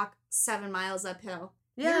me walk 7 miles uphill?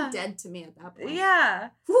 Yeah. You're dead to me at that point. Yeah.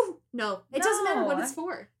 Whew. No. It doesn't matter what it's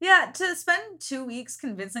for. Yeah, to spend 2 weeks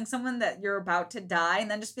convincing someone that you're about to die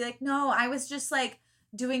and then just be like, no, I was just like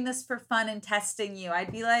doing this for fun and testing you.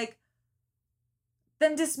 I'd be like,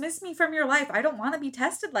 then dismiss me from your life. I don't want to be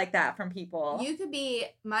tested like that from people. You could be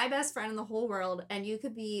my best friend in the whole world, and you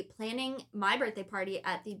could be planning my birthday party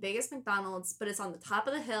at the biggest McDonald's, but it's on the top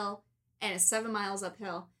of the hill, and it's 7 miles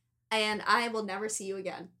uphill, and I will never see you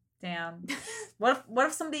again. Damn. What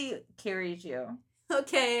if somebody carries you?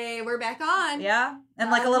 Okay, we're back on. Yeah?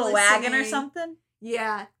 And like a little wagon or something?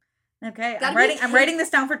 Yeah. Okay, I'm writing this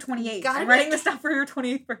down for 28. I'm writing this down for your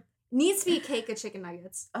 28th birthday. Needs to be a cake of chicken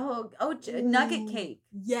nuggets. Nugget cake.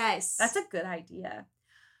 Yes. That's a good idea.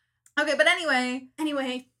 Okay, but anyway,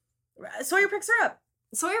 Sawyer picks her up.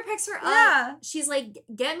 Yeah. She's like,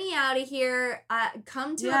 get me out of here.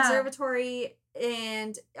 Come to observatory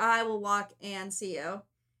and I will walk and see you.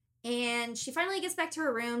 And she finally gets back to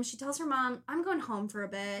her room. She tells her mom, I'm going home for a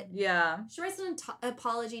bit. Yeah. She writes an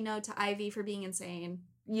apology note to Ivy for being insane.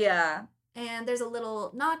 Yeah. And there's a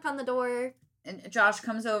little knock on the door. And Josh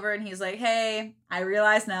comes over and he's like, hey, I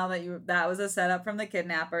realize now that was a setup from the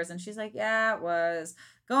kidnappers. And she's like, yeah, it was.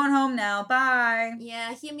 Going home now. Bye.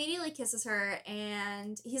 Yeah, he immediately kisses her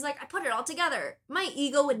and he's like, I put it all together. My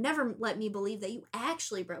ego would never let me believe that you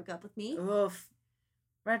actually broke up with me. Oof.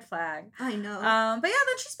 Red flag. I know. But yeah,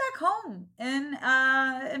 then she's back home in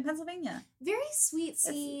Pennsylvania. Very sweet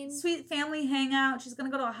scene. Sweet family hangout. She's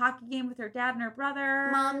gonna go to a hockey game with her dad and her brother.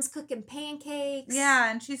 Mom's cooking pancakes.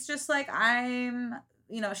 Yeah, and she's just like,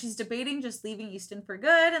 she's debating just leaving Easton for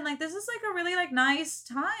good, and like this is like a really like nice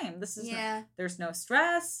time. This is there's no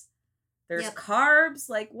stress. There's carbs.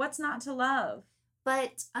 Like, what's not to love?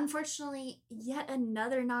 But unfortunately, yet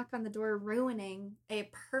another knock on the door ruining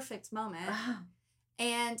a perfect moment.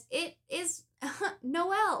 And it is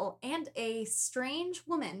Noelle and a strange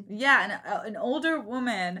woman. Yeah, an older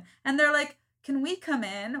woman. And they're like, can we come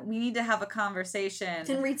in? We need to have a conversation.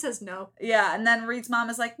 And Reed says no. Yeah, and then Reed's mom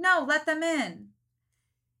is like, no, let them in.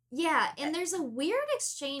 Yeah, and there's a weird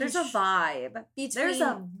exchange. There's a vibe. There's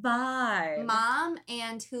a vibe. Mom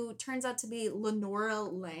and who turns out to be Lenora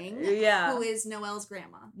Lang. Yeah. Who is Noelle's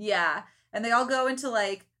grandma. Yeah. And they all go into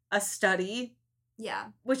like a study. Yeah.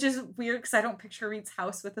 Which is weird because I don't picture Reed's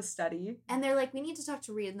house with a study. And they're like, we need to talk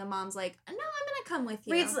to Reed. And the mom's like, no, I'm going to come with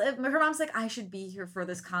you. Her mom's like, I should be here for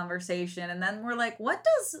this conversation. And then we're like, what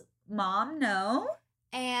does mom know?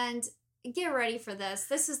 And get ready for this.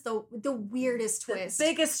 This is the weirdest twist. The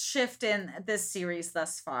biggest shift in this series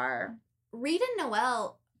thus far. Reed and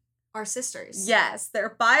Noelle are sisters. Yes,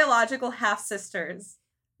 they're biological half-sisters.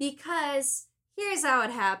 Because here's how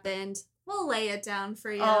it happened. We'll lay it down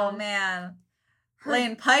for you. Oh, man.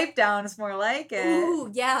 Laying pipe down is more like it.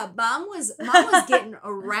 Ooh, yeah. Mom was getting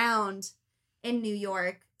around in New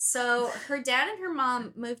York. So her dad and her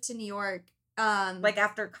mom moved to New York. Like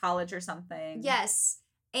after college or something. Yes.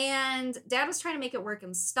 And dad was trying to make it work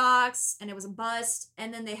in stocks, and it was a bust.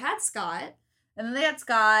 And then they had Scott.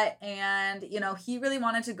 And he really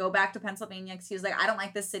wanted to go back to Pennsylvania because he was like, I don't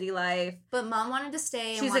like this city life. But mom wanted to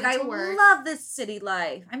stay. She's like, I love this city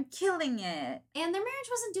life. I'm killing it. And their marriage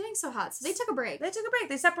wasn't doing so hot, so they took a break.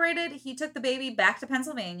 They separated. He took the baby back to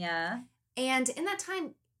Pennsylvania. And in that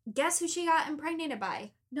time, guess who she got impregnated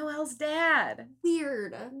by? Noelle's dad.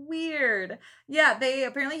 Weird. Yeah, they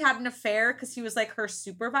apparently had an affair because he was like her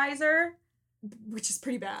supervisor. Which is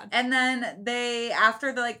pretty bad. And then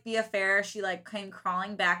after the affair, she like came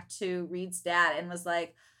crawling back to Reed's dad and was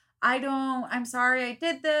like, I'm sorry I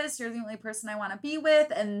did this. You're the only person I want to be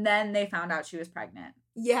with. And then they found out she was pregnant.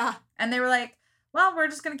 Yeah. And they were like, well, we're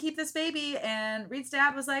just going to keep this baby. And Reed's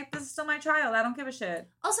dad was like, this is still my child. I don't give a shit.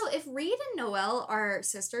 Also, if Reed and Noelle are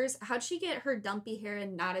sisters, how'd she get her dumpy hair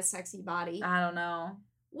and not as sexy body? I don't know.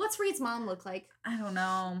 What's Reed's mom look like? I don't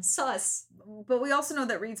know. Sus. But we also know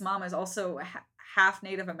that Reed's mom is also half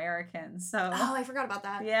Native American. So Oh, I forgot about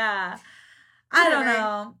that. yeah. I don't Whatever.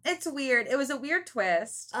 know. It's weird. It was a weird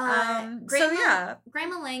twist. So Grandma, yeah.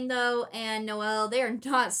 Grandma Lang, though, and Noelle, they are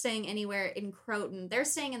not staying anywhere in Croton. They're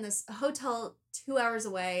staying in this hotel 2 hours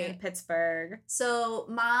away. In Pittsburgh. So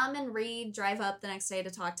Mom and Reed drive up the next day to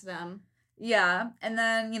talk to them. Yeah. And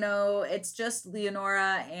then, you know, it's just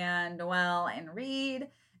Leonora and Noelle and Reed.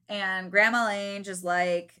 And Grandma Lange is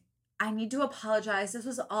like, I need to apologize. This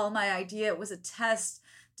was all my idea. It was a test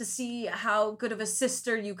to see how good of a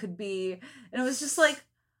sister you could be. And it was just like,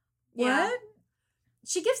 what? Yeah.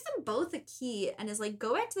 She gives them both a key and is like,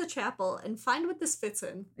 go back to the chapel and find what this fits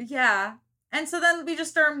in. Yeah. And so then we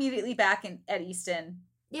just are immediately back at Easton.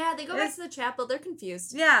 Yeah, they go back to the chapel. They're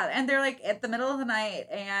confused. Yeah, and they're like at the middle of the night,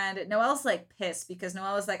 and Noelle's like pissed because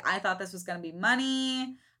Noelle was like, I thought this was gonna be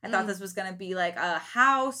money. I thought this was gonna be like a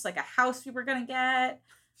house we were gonna get.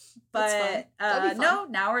 But no,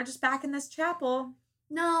 now we're just back in this chapel.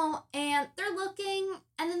 No, and they're looking,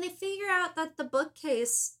 and then they figure out that the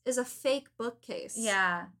bookcase is a fake bookcase.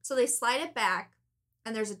 Yeah. So they slide it back,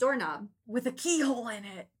 and there's a doorknob. With a keyhole in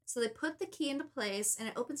it. So they put the key into place, and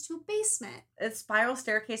it opens to a basement. A spiral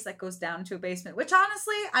staircase that goes down to a basement, which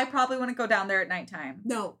honestly, I probably wouldn't go down there at nighttime.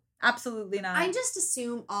 No. Absolutely not. I just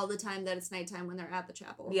assume all the time that it's nighttime when they're at the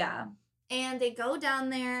chapel. Yeah. And they go down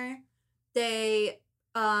there, they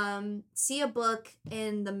see a book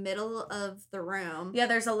in the middle of the room. Yeah,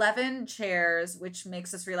 there's 11 chairs, which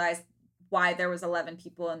makes us realize why there was 11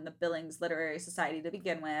 people in the Billings Literary Society to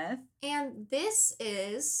begin with. And this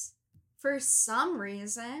is, for some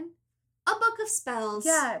reason, a book of spells.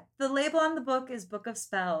 Yeah, the label on the book is Book of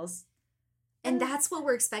Spells. And that's what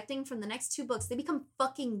we're expecting from the next two books. They become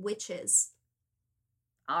fucking witches.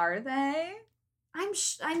 Are they?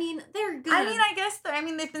 I mean, they're good. I guess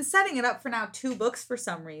they've been setting it up for now 2 books for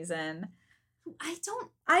some reason. I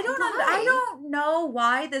don't know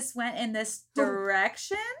why this went in this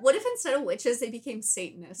direction. What if instead of witches they became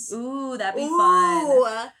Satanists? Ooh, that'd be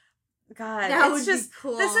fun. God, that it's would just be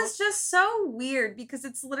cool. This is just so weird because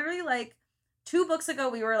it's literally like 2 books ago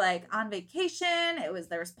we were like on vacation.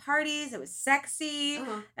 There was parties. It was sexy,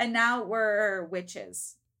 and now we're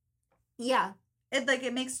witches. Yeah,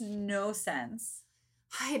 it makes no sense.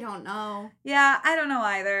 I don't know. Yeah, I don't know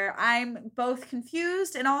either. I'm both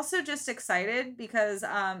confused and also just excited because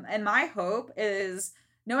and my hope is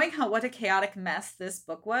knowing what a chaotic mess this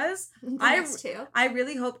book was. I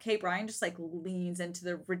really hope Kate Bryan just like leans into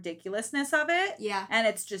the ridiculousness of it. Yeah. And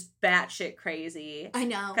it's just batshit crazy. I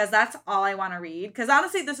know. Because that's all I want to read. Because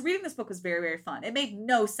honestly, reading this book was very, very fun. It made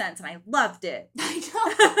no sense and I loved it. I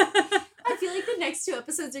know. I feel like the next 2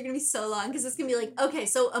 episodes are going to be so long because it's going to be like, okay,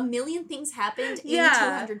 so a million things happened in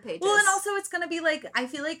 200 pages. Well, and also it's going to be like, I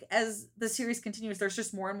feel like as the series continues, there's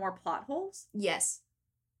just more and more plot holes. Yes.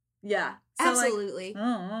 Yeah. So absolutely.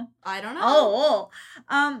 Like, I don't know.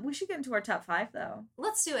 We should get into our top 5 though.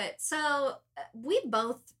 Let's do it. So we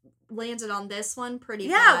both landed on this one pretty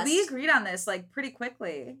fast. Yeah, we agreed on this like pretty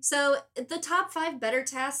quickly. So the top 5 better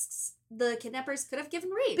tasks the kidnappers could have given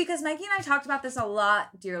Reed. Because Maggie and I talked about this a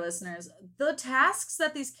lot, dear listeners. The tasks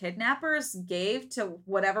that these kidnappers gave to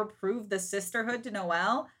whatever proved the sisterhood to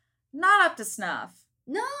Noelle, not up to snuff.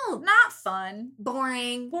 No. Not fun.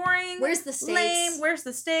 Boring. Where's the stakes? Lame. Where's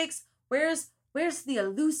the stakes? Where's the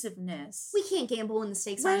elusiveness? We can't gamble when the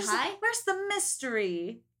stakes aren't high. Where's the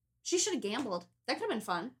mystery? She should have gambled. That could have been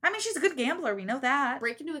fun. I mean, she's a good gambler. We know that.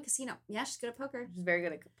 Break into a casino. Yeah, she's good at poker. She's very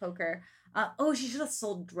good at poker. She should have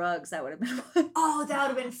sold drugs. That would have been fun. Oh, that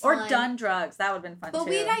would have been fun. Or done drugs. That would have been fun, but too.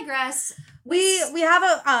 We digress. We have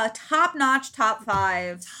a top-notch top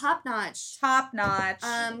 5. Top-notch.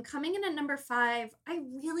 Coming in at number 5, I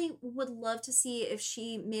really would love to see if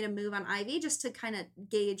she made a move on Ivy just to kind of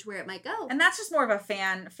gauge where it might go. And that's just more of a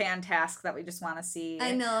fan task that we just want to see.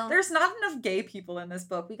 I know. There's not enough gay people in this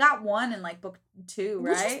book. We got 1 in like book 2,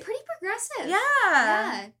 right? Which is pretty progressive.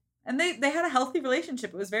 Yeah. And they had a healthy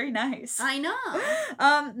relationship. It was very nice. I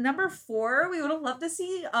know. Number 4, we would have loved to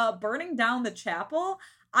see burning down the chapel.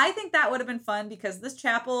 I think that would have been fun because this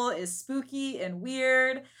chapel is spooky and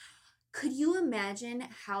weird. Could you imagine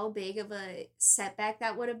how big of a setback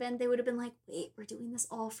that would have been? They would have been like, wait, we're doing this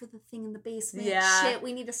all for the thing in the basement. Yeah. Shit,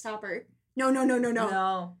 we need to stop her. No.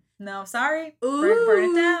 No, sorry. Ooh.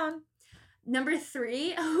 Burn it down. Number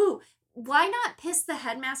 3, why not piss the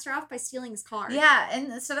headmaster off by stealing his car? Yeah,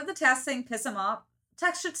 and instead of the task saying piss him off,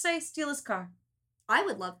 text should say steal his car. I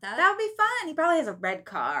would love that. That would be fun. He probably has a red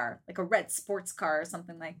car, like a red sports car or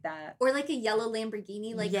something like that. Or like a yellow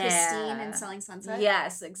Lamborghini, like Christine in Selling Sunset.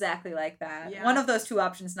 Yes, exactly like that. Yeah. One of those 2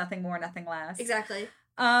 options, nothing more, nothing less. Exactly.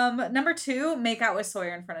 Number 2, make out with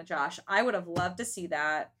Sawyer in front of Josh. I would have loved to see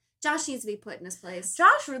that. Josh needs to be put in his place.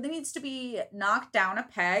 Josh really needs to be knocked down a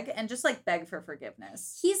peg and just like beg for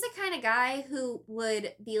forgiveness. He's the kind of guy who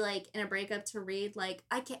would be like in a breakup to Reed, like,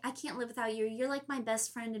 I can't live without you. You're like my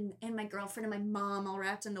best friend and my girlfriend and my mom all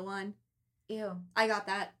wrapped into one. Ew. I got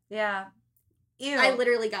that. Yeah. Ew. I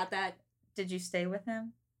literally got that. Did you stay with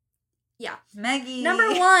him? Yeah. Maggie. Number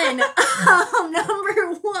one.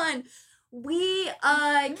 Number one. We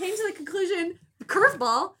came to the conclusion,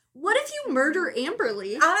 curveball, what if you murder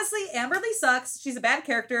Amberly? Honestly, Amberly sucks. She's a bad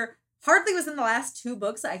character. Hardly was in the last 2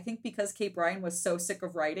 books, I think because Kate Bryan was so sick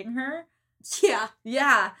of writing her. Yeah.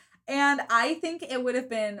 Yeah. And I think it would have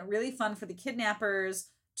been really fun for the kidnappers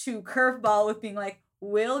to curveball with being like,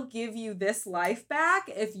 we'll give you this life back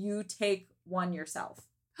if you take one yourself.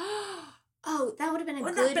 Oh, that would have been a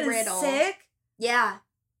Wouldn't good that have been riddle. sick? Yeah.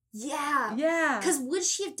 Yeah. Yeah. Because would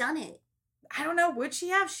she have done it? I don't know. Would she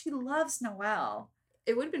have? She loves Noelle.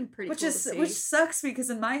 It would have been pretty cool to see. Which sucks because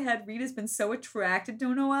in my head, Rita's been so attracted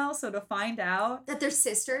to Noelle. So to find out that they're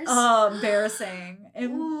sisters? Oh, embarrassing.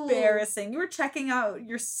 Ooh. Embarrassing. You were checking out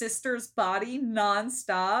your sister's body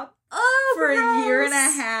nonstop Oh, for gross. a year and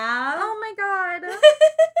a half. Oh my god.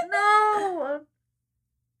 No.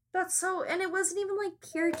 That's so, and it wasn't even like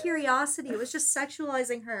pure curiosity. It was just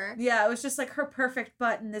sexualizing her. Yeah, it was just like her perfect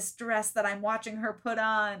butt in this dress that I'm watching her put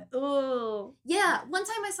on. Ooh. Yeah, one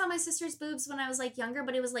time I saw my sister's boobs when I was like younger,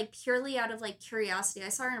 but it was like purely out of like curiosity. I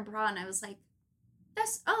saw her in a bra and I was like,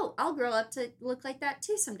 I'll grow up to look like that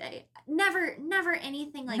too someday. Never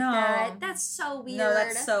anything like that. That's so weird. No,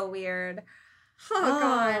 that's so weird. Oh,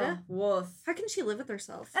 God. Woof. How can she live with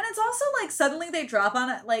herself? And it's also like suddenly they drop on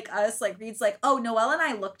it like us, like Reed's like, oh, Noelle and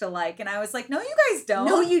I looked alike. And I was like, no, you guys don't.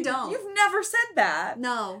 No, you don't. You've never said that.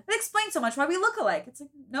 No. It explains so much why we look alike. It's like,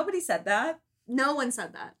 nobody said that. No one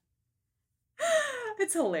said that.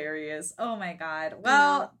 It's hilarious. Oh my God.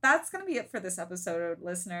 Well, that's going to be it for this episode,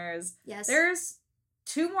 listeners. Yes. There's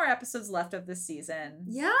 2 more episodes left of this season.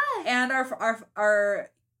 Yeah. And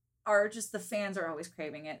our just the fans are always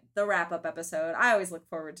craving it. The wrap-up episode. I always look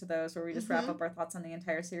forward to those where we just wrap up our thoughts on the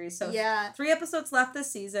entire series. So yeah. 3 episodes left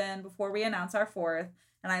this season before we announce our 4th.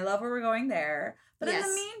 And I love where we're going there. But in the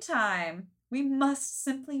meantime, we must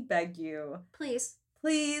simply beg you. Please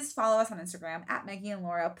follow us on Instagram at Maggie and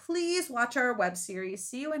Laura. Please watch our web series,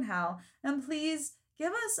 See You in Hell. And please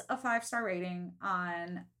give us a 5-star rating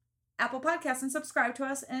on Apple Podcasts and subscribe to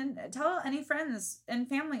us and tell any friends and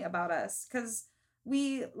family about us. Because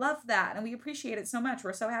we love that and we appreciate it so much.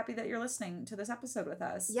 We're so happy that you're listening to this episode with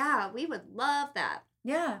us. Yeah, we would love that.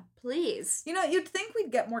 Yeah. Please. You know, you'd think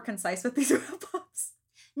we'd get more concise with these wrap-ups.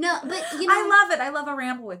 No, but you know. I love it. I love a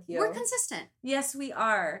ramble with you. We're consistent. Yes, we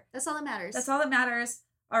are. That's all that matters. That's all that matters.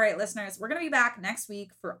 All right, listeners, we're going to be back next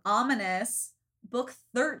week for Ominous, book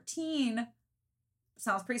 13.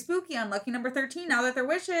 Sounds pretty spooky. Unlucky number 13, Now That They're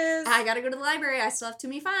Wishes. I gotta go to the library. I still have too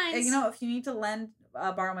many fines. You know, if you need to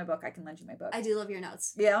borrow my book, I can lend you my book. I do love your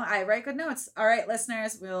notes. Yeah, I write good notes. All right,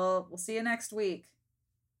 listeners, we'll see you next week.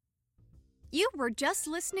 You were just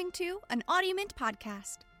listening to an Audiomint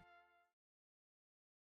podcast.